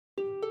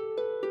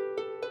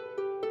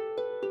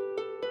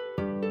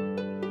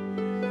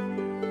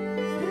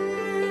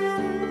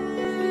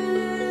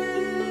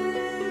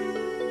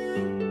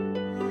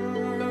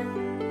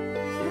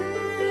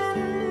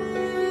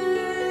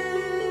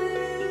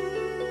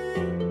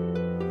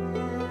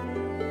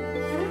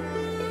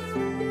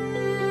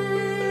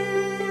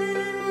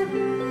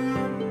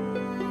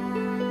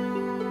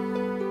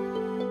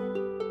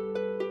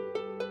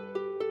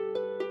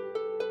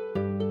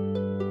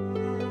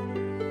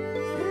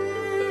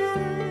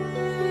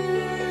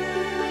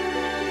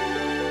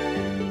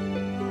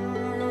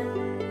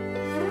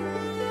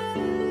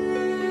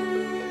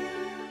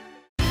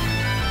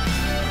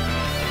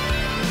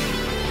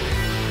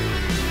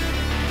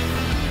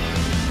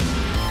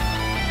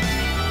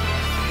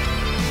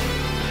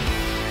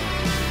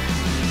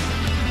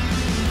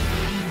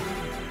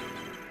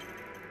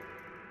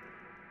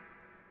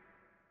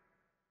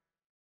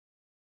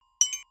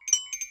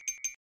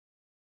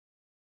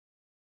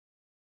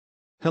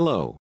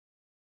Hello.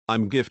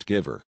 I'm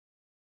GiftGiver.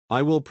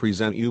 I will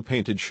present you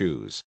painted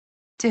shoes.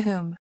 To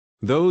whom?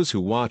 Those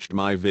who watched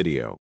my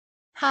video.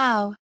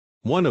 How?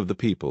 One of the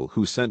people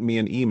who sent me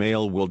an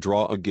email will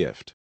draw a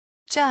gift.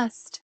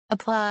 Just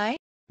apply?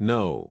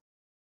 No.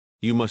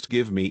 You must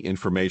give me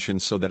information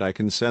so that I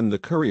can send the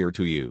courier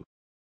to you.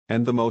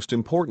 And the most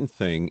important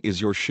thing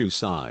is your shoe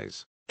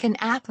size. Can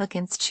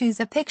applicants choose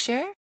a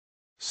picture?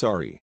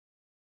 Sorry.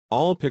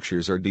 All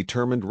pictures are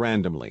determined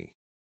randomly.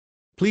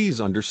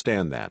 Please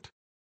understand that.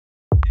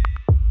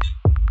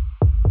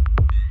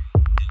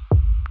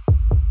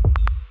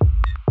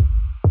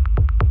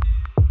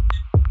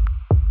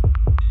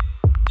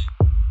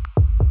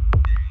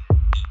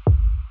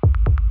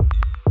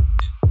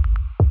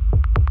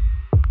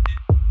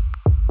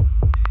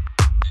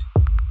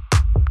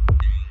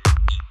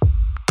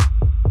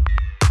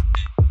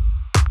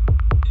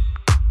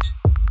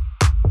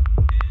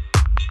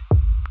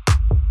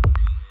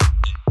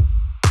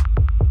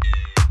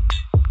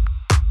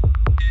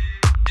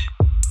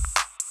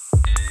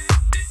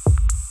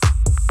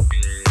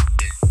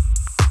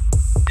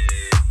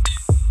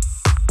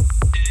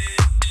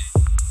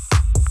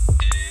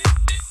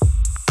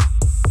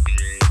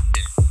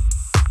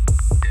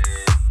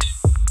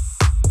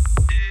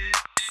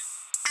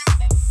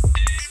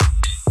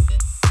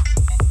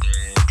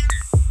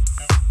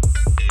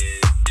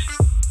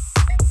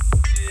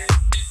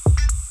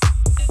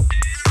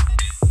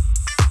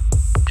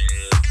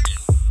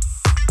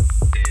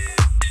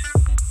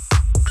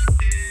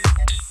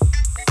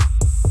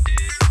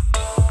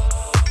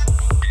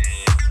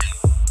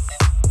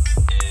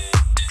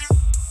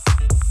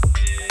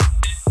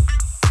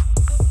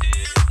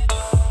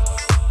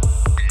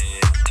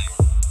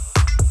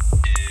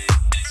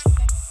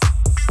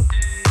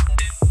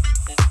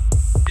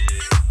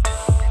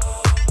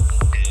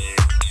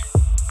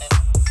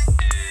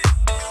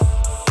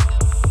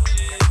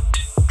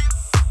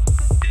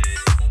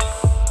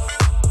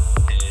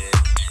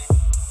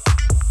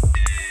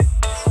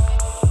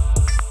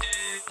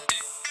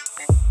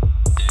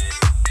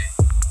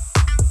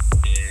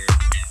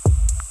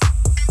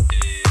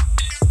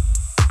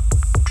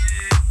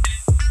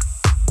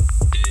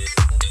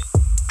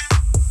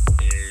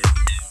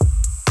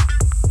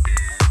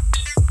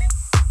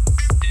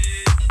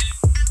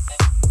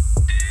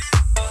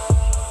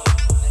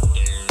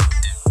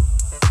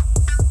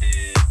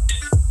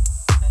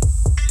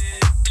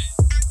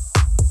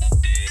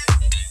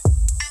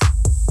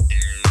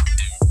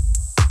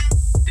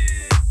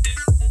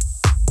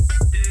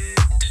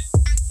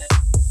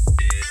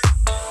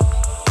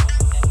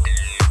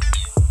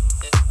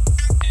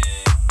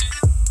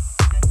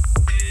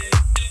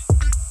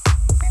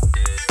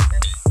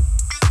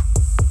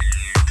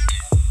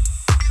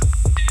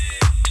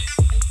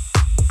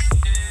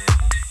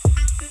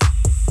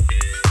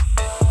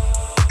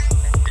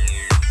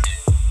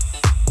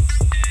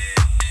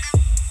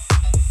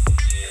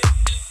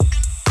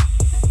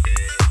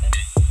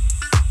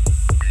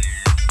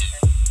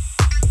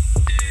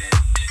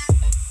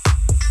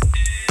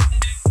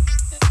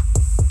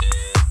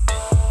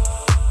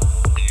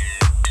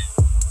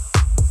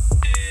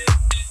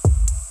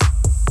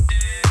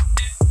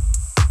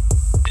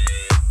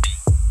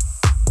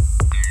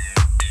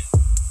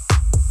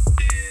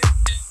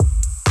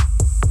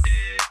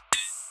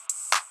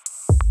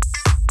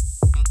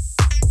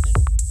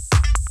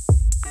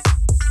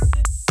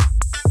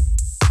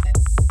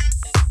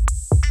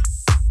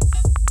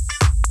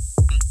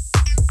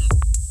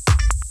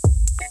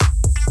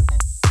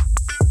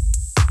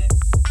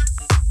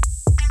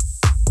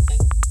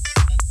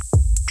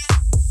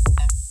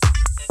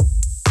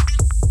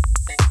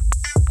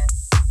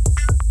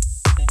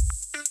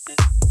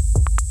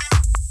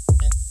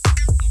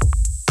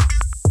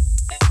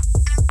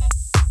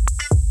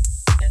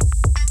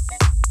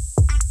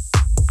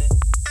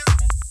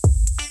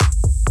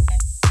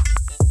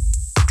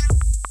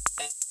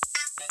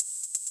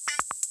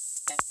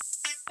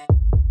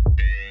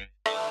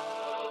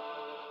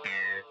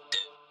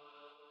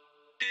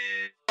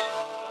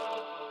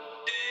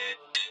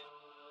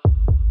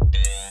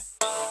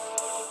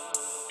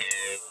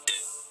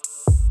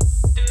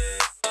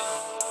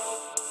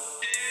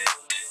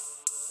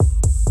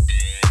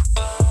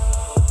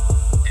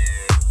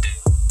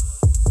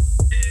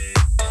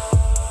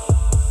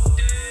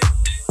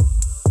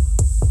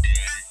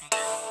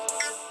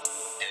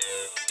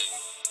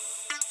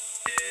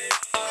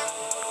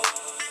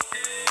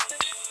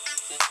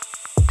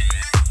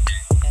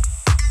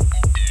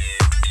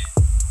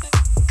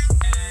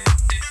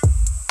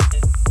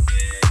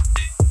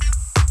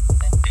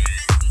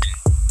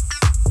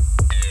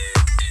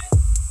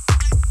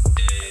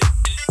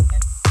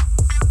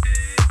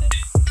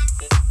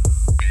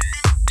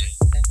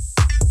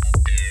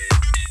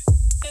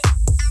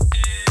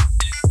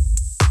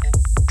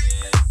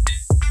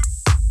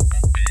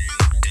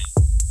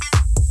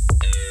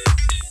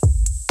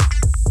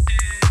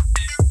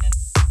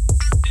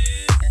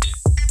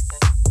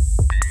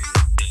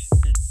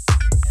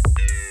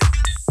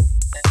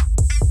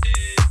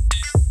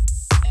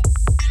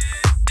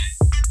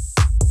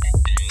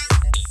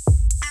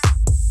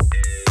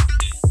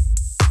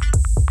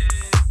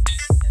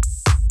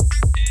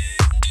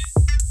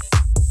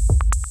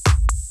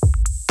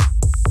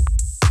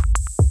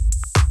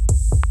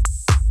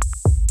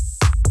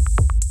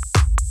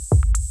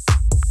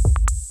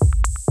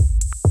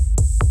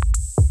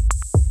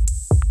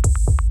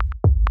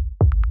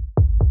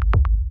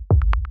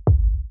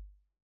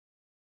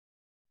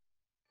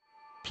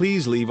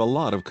 Please leave a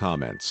lot of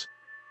comments.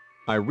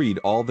 I read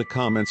all the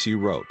comments you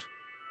wrote.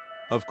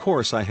 Of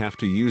course I have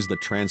to use the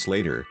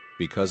translator,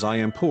 because I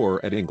am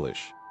poor at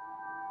English.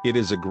 It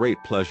is a great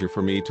pleasure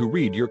for me to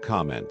read your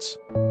comments.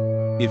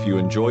 If you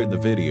enjoyed the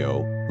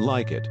video,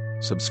 like it,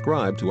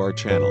 subscribe to our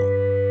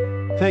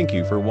channel. Thank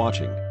you for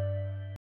watching.